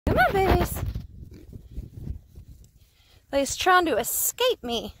But he's trying to escape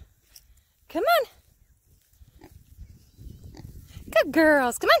me. Come on. Good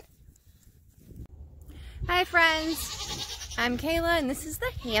girls. Come on. Hi, friends. I'm Kayla, and this is the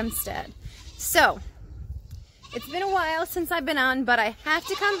Hammstead. So, it's been a while since I've been on, but I have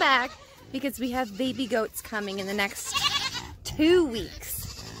to come back because we have baby goats coming in the next 2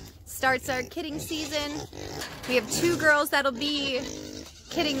 weeks. Starts our kidding season. We have 2 girls that'll be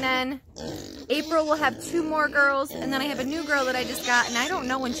kidding then. April will have 2 more girls, and then I have a new girl that I just got, and I don't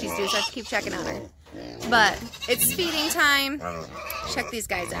know when she's due, so I have to keep checking on her. But it's feeding time. Check these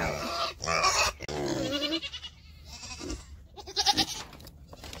guys out.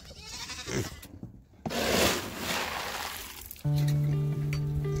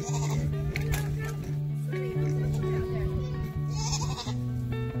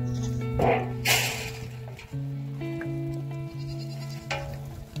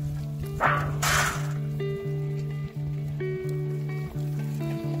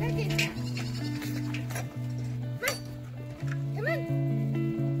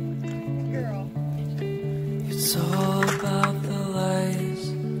 It's all about the lies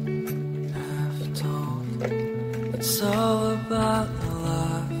I've told. It's all about the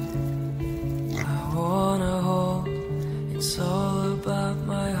love I wanna hold. It's all about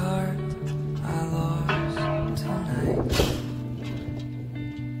my heart I lost tonight.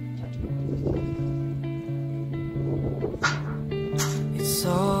 It's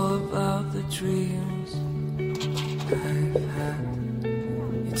all about the dreams I've had.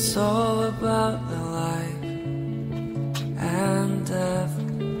 It's all about the life and death.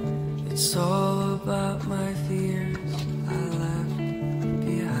 It's all about my fears I left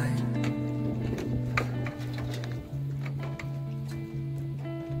behind.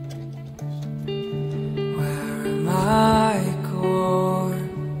 Where am I going?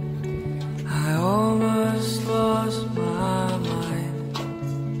 I almost lost my mind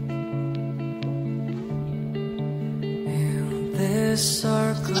in this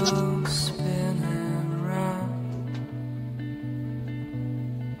circle spinning round.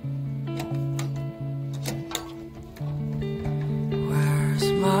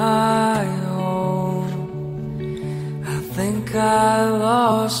 My home, I think I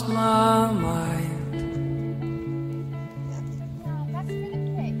lost my mind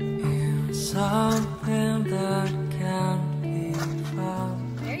in something that can't be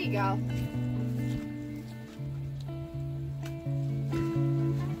found. There you go.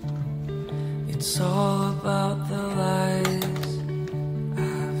 It's all about the lies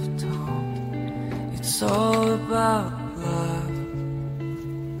I've told. It's all about love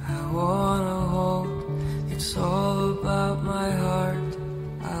I wanna hold. It's all about my heart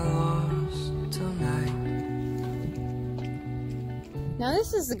I lost tonight. Now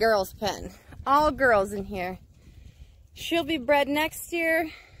this is the girls' pen. All girls in here. She'll be bred next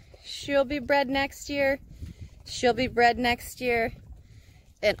year. She'll be bred next year. She'll be bred next year.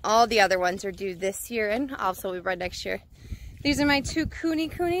 And all the other ones are due this year and also be bred next year. These are my 2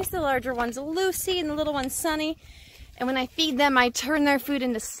 coonies. The larger one's Lucy and the little one's Sunny. And when I feed them, I turn their food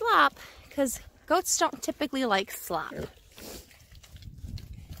into slop because goats don't typically like slop.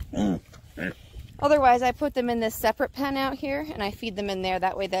 Otherwise, I put them in this separate pen out here and I feed them in there.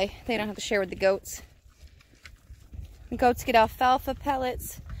 That way they don't have to share with the goats. The goats get alfalfa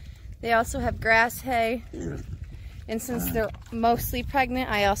pellets. They also have grass hay. And since they're mostly pregnant,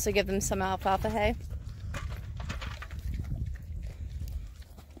 I also give them some alfalfa hay.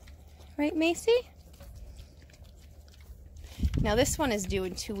 Right, Macy? Now this one is due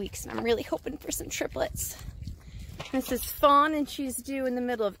in 2 weeks, and I'm really hoping for some triplets. This is Fawn, and she's due in the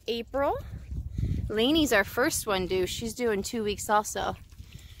middle of April. Lainey's our first one due. She's due in 2 weeks also.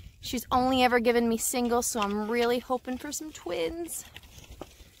 She's only ever given me singles, so I'm really hoping for some twins.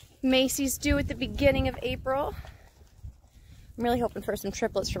 Macy's due at the beginning of April. I'm really hoping for some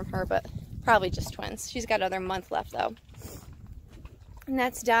triplets from her, but probably just twins. She's got another month left though. And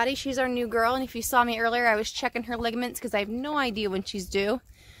that's Dottie. She's our new girl, and if you saw me earlier, I was checking her ligaments because I have no idea when she's due.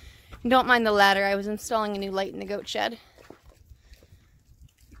 And don't mind the ladder. I was installing a new light in the goat shed.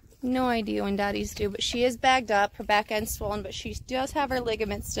 No idea when Dottie's due, but she is bagged up. Her back end's swollen, but she does have her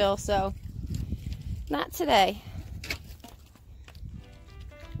ligaments still, so not today.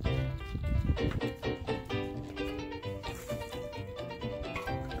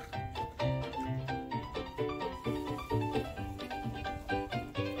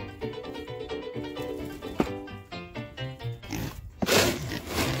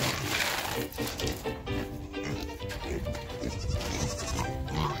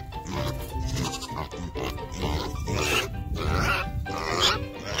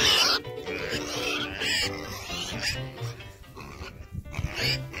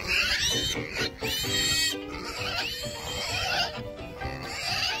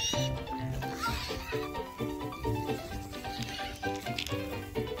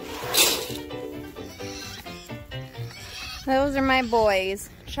 Those are my boys.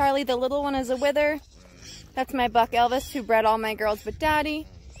 Charlie, the little one, is a wither. That's my buck Elvis, who bred all my girls but Daddy.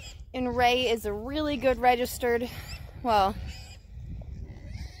 And Ray is a really good registered, well,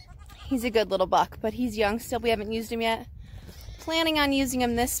 he's a good little buck, but he's young still. We haven't used him yet. Planning on using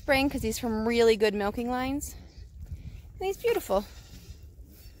him this spring because he's from really good milking lines. And he's beautiful.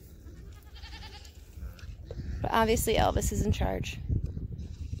 But obviously Elvis is in charge.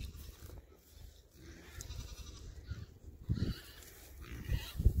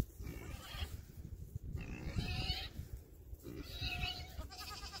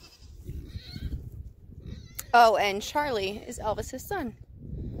 Oh, and Charlie is Elvis's son.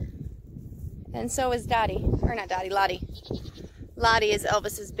 And so is Dottie. Or not Dottie, Lottie. Lottie is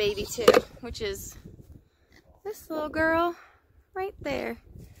Elvis's baby too, which is this little girl right there.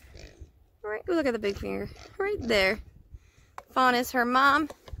 Right, ooh, look at the big finger. Right there. Fawn is her mom,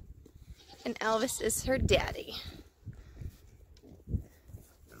 and Elvis is her daddy.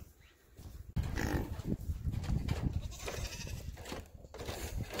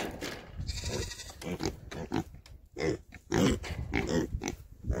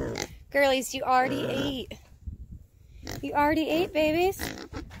 Girlies, you already ate. You already ate, babies.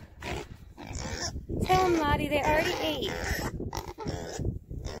 Tell them, Lottie, they already ate.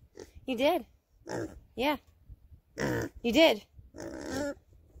 You did. Yeah. You did.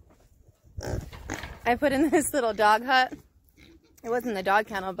 I put in this little dog hut. It wasn't the dog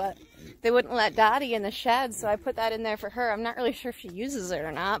kennel, but they wouldn't let Dottie in the shed, so I put that in there for her. I'm not really sure if she uses it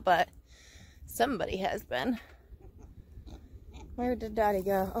or not, but somebody has been. Where did Dottie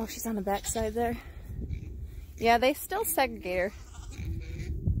go? Oh, she's on the back side there. Yeah, they still segregate her.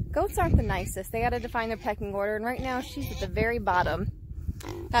 Goats aren't the nicest. They gotta define their pecking order, and right now she's at the very bottom.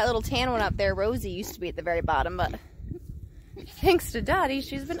 That little tan one up there, Rosie, used to be at the very bottom, but thanks to Dottie,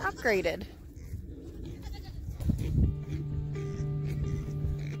 she's been upgraded.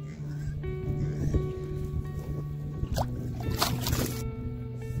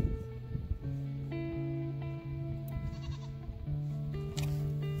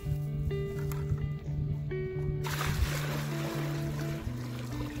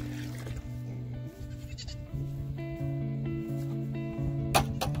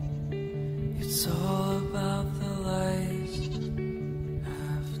 It's all about the lies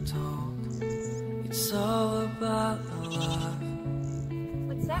I've told. It's all about the love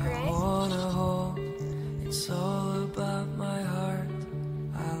What's that, Ray? I wanna hold. It's all about my heart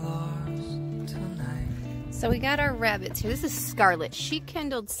I lost tonight. So we got our rabbits here. This is Scarlet. She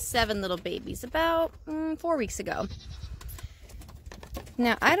kindled 7 little babies about 4 weeks ago.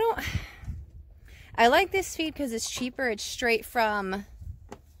 Now, I like this feed because it's cheaper. It's straight from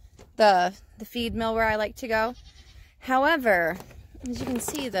the feed mill where I like to go. However, as you can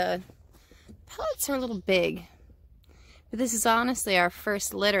see, the pellets are a little big. But this is honestly our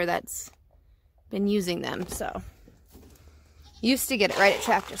first litter that's been using them, so. Used to get it right at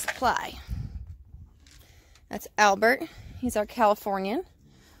Tractor Supply. That's Albert. He's our Californian.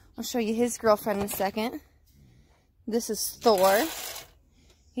 I'll show you his girlfriend in a second. This is Thor.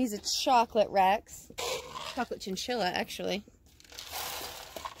 He's a chocolate Rex. Chocolate chinchilla, actually.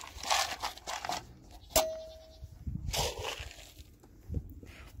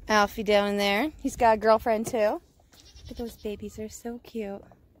 Alfie down there. He's got a girlfriend too. But those babies are so cute.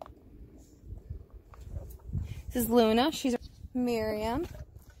 This is Luna. She's Miriam.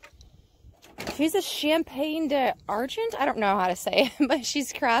 She's a Champagne d'Argent. I don't know how to say it, but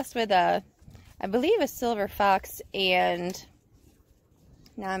she's crossed with a, I believe, a silver fox, and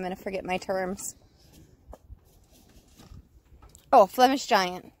now I'm going to forget my terms. Oh, Flemish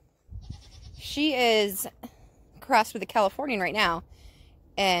Giant. She is crossed with a Californian right now,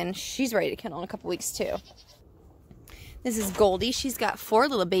 and she's ready to kennel in a couple weeks too. This is Goldie. She's got 4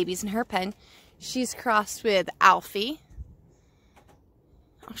 little babies in her pen. She's crossed with Alfie.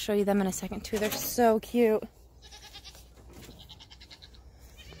 I'll show you them in a second too. They're so cute.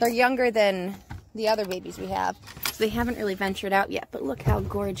 They're younger than the other babies we have, so they haven't really ventured out yet, but look how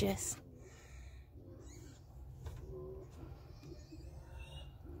gorgeous.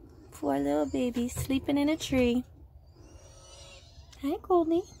 Four little babies sleeping in a tree. Hi,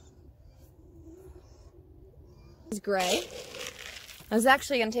 Goldie. He's gray. I was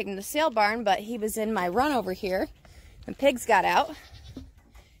actually going to take him to the sale barn, but he was in my run over here. The pigs got out,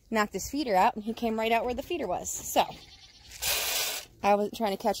 knocked his feeder out, and he came right out where the feeder was. So, I wasn't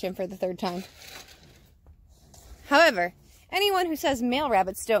trying to catch him for the 3rd time. However, anyone who says male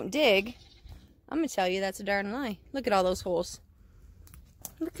rabbits don't dig, I'm going to tell you that's a darn lie. Look at all those holes.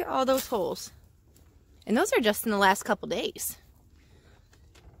 Look at all those holes. And those are just in the last couple days.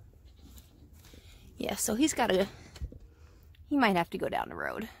 Yeah, so he's got a he might have to go down the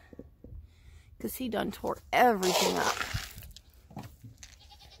road because he done tore everything up.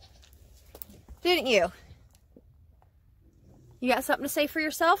 Didn't you? You got something to say for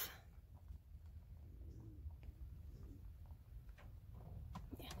yourself?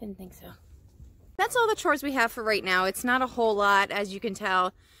 Yeah, didn't think so. That's all the chores we have for right now. It's not a whole lot, as you can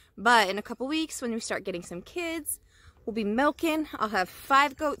tell, but in a couple weeks when we start getting some kids, we'll be milking. I'll have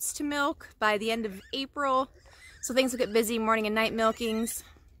 5 goats to milk by the end of April, so things will get busy, morning and night milkings.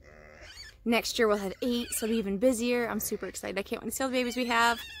 Next year we'll have 8, so it'll be even busier. I'm super excited. I can't wait to see all the babies we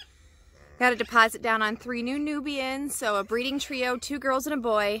have. Got a deposit down on 3 new Nubians, so a breeding trio, 2 girls and a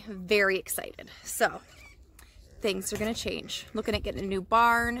boy. Very excited. So things are gonna change. Looking at getting a new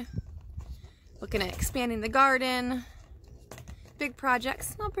barn, looking at expanding the garden. Big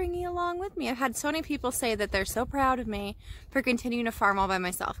projects, and I'll bring you along with me. I've had so many people say that they're so proud of me for continuing to farm all by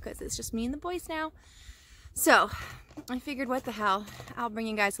myself because it's just me and the boys now. So I figured, what the hell, I'll bring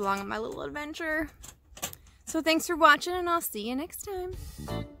you guys along on my little adventure. So thanks for watching, and I'll see you next time.